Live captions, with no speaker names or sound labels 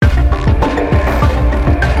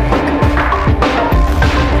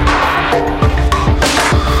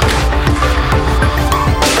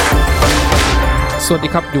วัสดี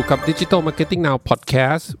ครับอยู่กับ Digital Marketing Now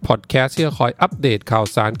Podcast ที่จะคอยอัปเดตข่าว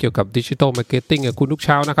สารเกี่ยวกับ Digital Marketing กับคุณทุกเ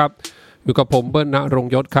ช้านะครับอยู่กับผมเบิ้ล ณรง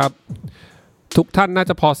ค์ยศครับทุกท่านน่า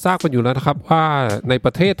จะพอทราบกันอยู่แล้วนะครับว่าในป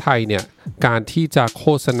ระเทศไทยเนี่ยการที่จะโฆ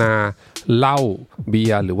ษณาเหล้าเบี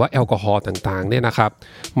ยร์หรือว่าแอลกอฮอล์ต่างๆเนี่ยนะครับ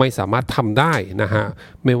ไม่สามารถทำได้นะฮะ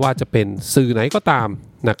ไม่ว่าจะเป็นสื่อไหนก็ตาม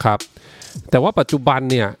นะครับแต่ว่าปัจจุบัน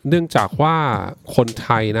เนี่ยเนื่องจากว่าคนไท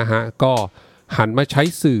ยนะฮะก็หันมาใช้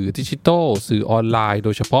สื่อดิจิทัลสื่อออนไลน์โด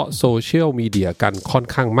ยเฉพาะโซเชียลมีเดียกันค่อน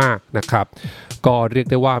ข้างมากนะครับก็เรียก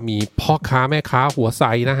ได้ว่ามีพ่อค้าแม่ค้าหัวไซ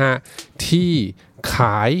นะฮะที่ข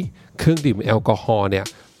ายเครื่องดื่มแอลกอฮอล์เนี่ย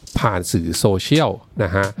ผ่านสื่อโซเชียลน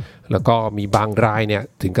ะฮะแล้วก็มีบางรายเนี่ย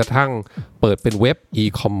ถึงกระทั่งเปิดเป็นเว็บอี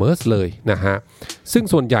คอมเมิร์ซเลยนะฮะซึ่ง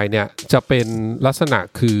ส่วนใหญ่เนี่ยจะเป็นลักษณะ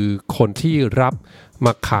คือคนที่รับม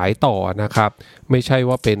าขายต่อนะครับไม่ใช่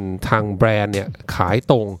ว่าเป็นทางแบรนด์เนี่ยขาย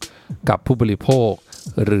ตรงกับผู้บริโภค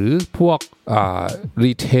หรือพวก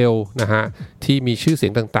รีเทลนะฮะที่มีชื่อเสีย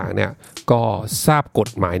งต่างๆเนี่ยก็ทราบกฎ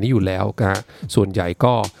หมายนี้อยู่แล้วนะส่วนใหญ่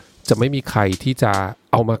ก็จะไม่มีใครที่จะ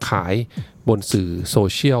เอามาขายบนสื่อโซ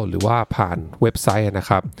เชียลหรือว่าผ่านเว็บไซต์นะ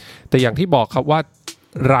ครับแต่อย่างที่บอกครับว่า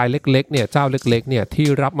รายเล็กๆเนี่ยเจ้าเล็กๆเนี่ยที่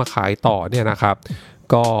รับมาขายต่อเนี่ยนะครับ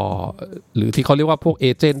ก็หรือที่เขาเรียกว่าพวกเอ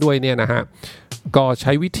เจนต์ด้วยเนี่ยนะฮะก็ใ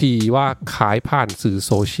ช้วิธีว่าขายผ่านสื่อ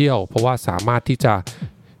โซเชียลเพราะว่าสามารถที่จะ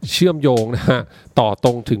เชื่อมโยงนะฮะต่อต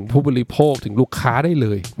รงถึงผู้บริโภคถึงลูกค้าได้เล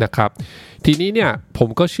ยนะครับทีนี้เนี่ยผม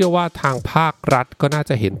ก็เชื่อว่าทางภาครัฐก็น่า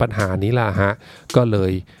จะเห็นปัญหานี้ล่ะฮะก็เล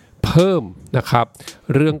ยเพิ่มนะครับ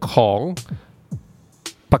เรื่องของ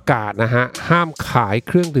ประกาศนะฮะห้ามขายเ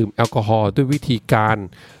ครื่องดื่มแอลกอฮอล์ด้วยวิธีการ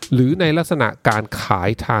หรือในลักษณะการขาย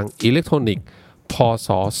ทางอิเล็กทรอนิกส์พ.ศ.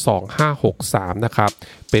 2563นะครับ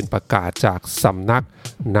เป็นประกาศจากสำนัก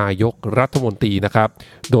นายกรัฐมนตรีนะครับ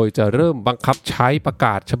โดยจะเริ่มบังคับใช้ประก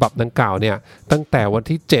าศฉบับดังกล่าวเนี่ยตั้งแต่วัน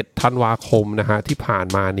ที่7ธันวาคมนะฮะที่ผ่าน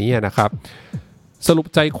มานี้นะครับสรุป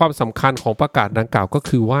ใจความสำคัญของประกาศดังกล่าวก็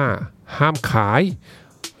คือว่าห้ามขาย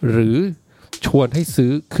หรือชวนให้ซื้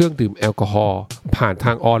อเครื่องดื่มแอลกอฮอล์ผ่านท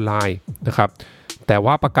างออนไลน์นะครับแต่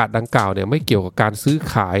ว่าประกาศดังกล่าวเนี่ยไม่เกี่ยวกับการซื้อ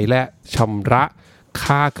ขายและชำระ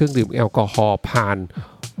ค่าเครื่องดื่มแอลกอฮอล์ผ่าน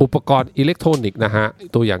อุปกรณ์อิเล็กทรอนิกส์นะฮะ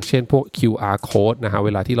ตัวอย่างเช่นพวก QR code นะฮะเว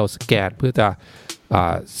ลาที่เราสแกนเพื่อจะ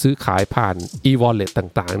ซื้อขายผ่าน e-wallet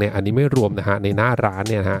ต่างๆเนี่ยอันนี้ไม่รวมนะฮะในหน้าร้าน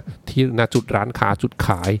เนี่ยนะฮะที่ณจุดร้านค้าจุดข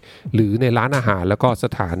ายหรือในร้านอาหารแล้วก็ส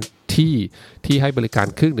ถานที่ให้บริการ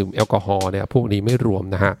เครื่องดื่มแอลกอฮอล์เนี่ยพวกนี้ไม่รวม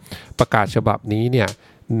นะฮะประกาศฉบับนี้เนี่ย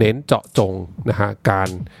เน้นเจาะจงนะฮะการ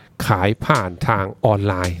ขายผ่านทางออน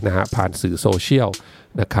ไลน์นะฮะผ่านสื่อโซเชียล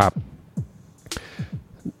นะครับ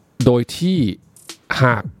โดยที่ห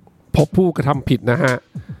ากพบผู้กระทำผิดนะฮะ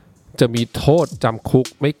จะมีโทษจำคุก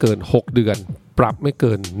ไม่เกิน6เดือนปรับไม่เ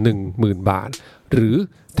กิน 10,000 บาทหรือ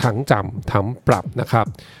ทั้งจำทั้งปรับนะครับ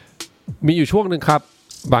มีอยู่ช่วงหนึ่งครับ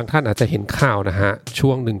บางท่านอาจจะเห็นข่าวนะฮะช่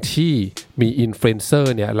วงหนึ่งที่มีอินฟลูเอนเซอ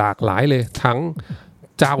ร์เนี่ยหลากหลายเลยทั้ง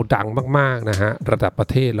เจ้าดังมากๆนะฮะระดับประ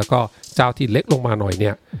เทศแล้วก็เจ้าที่เล็กลงมาหน่อยเ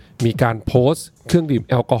นี่ยมีการโพสต์เครื่องดื่ม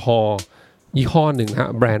แอลกอฮอล์ยี่ห้อหนึ่งฮะ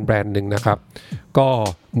แบรนด์หนึ่งนะครับก็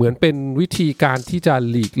เหมือนเป็นวิธีการที่จะ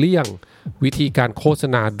หลีกเลี่ยงวิธีการโฆษ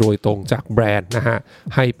ณาโดยตรงจากแบรนด์นะฮะ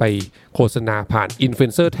ให้ไปโฆษณาผ่านอินฟลูเอ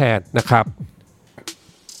นเซอร์แทนนะครับ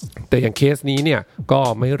แต่อย่างเคสนี้เนี่ยก็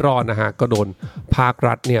ไม่รอดนะฮะก็โดนภาค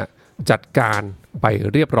รัฐเนี่ยจัดการไป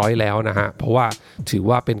เรียบร้อยแล้วนะฮะเพราะว่าถือ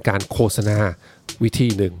ว่าเป็นการโฆษณาวิธี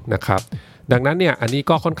หนึ่งนะครับดังนั้นเนี่ยอันนี้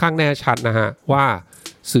ก็ค่อนข้างแน่ชัดนะฮะว่า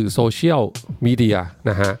สื่อโซเชียลมีเดีย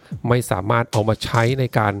นะฮะไม่สามารถเอามาใช้ใน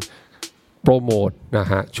การโปรโมทนะ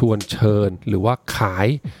ฮะชวนเชิญหรือว่าขาย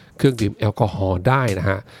เครื่องดื่มแอลกอฮอล์ได้นะ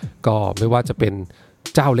ฮะก็ไม่ว่าจะเป็น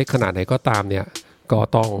เจ้าเล็กขนาดไหนก็ตามเนี่ยก็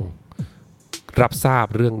ต้องรับทราบ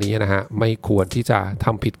เรื่องนี้นะฮะไม่ควรที่จะท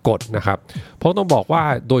ำผิดกฎนะครับเพราะต้องบอกว่า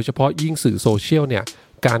โดยเฉพาะยิ่งสื่อโซเชียลเนี่ย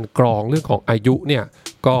การกรองเรื่องของอายุเนี่ย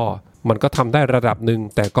ก็มันก็ทำได้ระดับหนึ่ง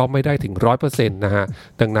แต่ก็ไม่ได้ถึง 100% นะฮะ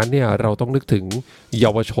ดังนั้นเนี่ยเราต้องนึกถึงเย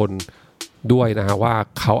าวชนด้วยนะฮะว่า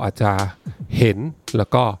เขาอาจจะเห็นแล้ว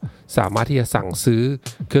ก็สามารถที่จะสั่งซื้อ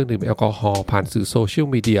เครื่องดื่มแอลกอฮอล์ผ่านสื่อโซเชียล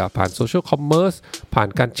มีเดียผ่านโซเชียลคอมเมอร์สผ่าน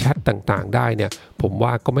การแชทต่างๆได้เนี่ยผมว่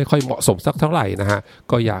าก็ไม่ค่อยเหมาะสมสักเท่าไหร่นะฮะ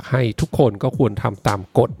ก็อยากให้ทุกคนก็ควรทำตาม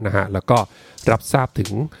กฎนะฮะแล้วก็รับทราบถึ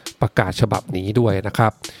งประกาศฉบับนี้ด้วยนะครั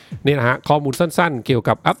บนี่นะฮะข้อมูลสั้นๆเกี่ยว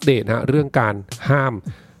กับอัปเดตนะฮะเรื่องการห้าม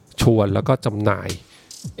ชวนแล้วก็จำหน่าย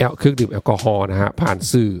เครื่องดื่มแอลกอฮอล์นะฮะผ่าน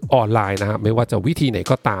สื่อออนไลน์นะฮะไม่ว่าจะวิธีไหน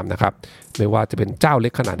ก็ตามนะครับไม่ว่าจะเป็นเจ้าเล็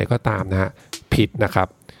กขนาดไหนก็ตามนะฮะผิดนะครับ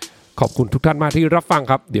ขอบคุณทุกท่านมากที่รับฟัง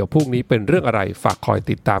ครับเดี๋ยวพรุ่งนี้เป็นเรื่องอะไรฝากคอย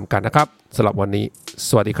ติดตามกันนะครับสำหรับวันนี้ส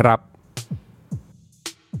วัสดีครับ